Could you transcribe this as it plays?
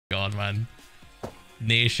god, man.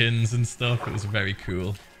 Nations and stuff. It was very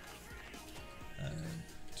cool.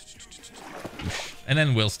 And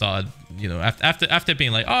then Will started, you know, after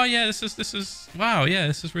being like, oh yeah, this is wow, yeah,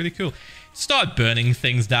 this is really cool. Start burning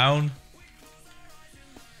things down.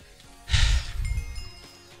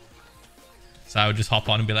 So I would just hop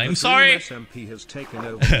on and be like, I'm sorry. SMP has taken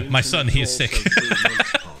over my son, he is sick.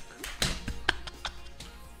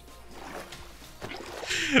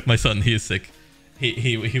 My son, he is sick.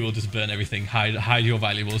 He will just burn everything. Hide your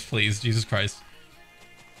valuables, please. Jesus Christ.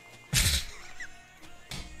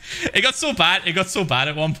 It got so bad. It got so bad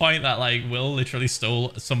at one point that like Will literally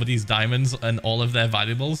stole somebody's diamonds and all of their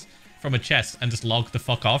valuables from a chest and just logged the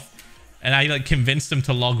fuck off. And I like convinced him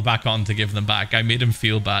to log back on to give them back. I made him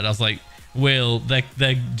feel bad. I was like, Will,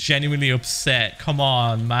 they're genuinely upset. Come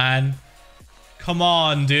on, man. Come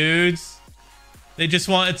on, dudes. They just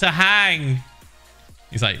wanted to hang.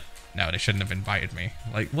 He's like, no, they shouldn't have invited me.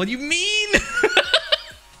 Like, what do you mean?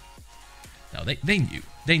 No, they knew.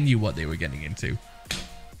 They knew what they were getting into.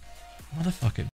 Motherfucker.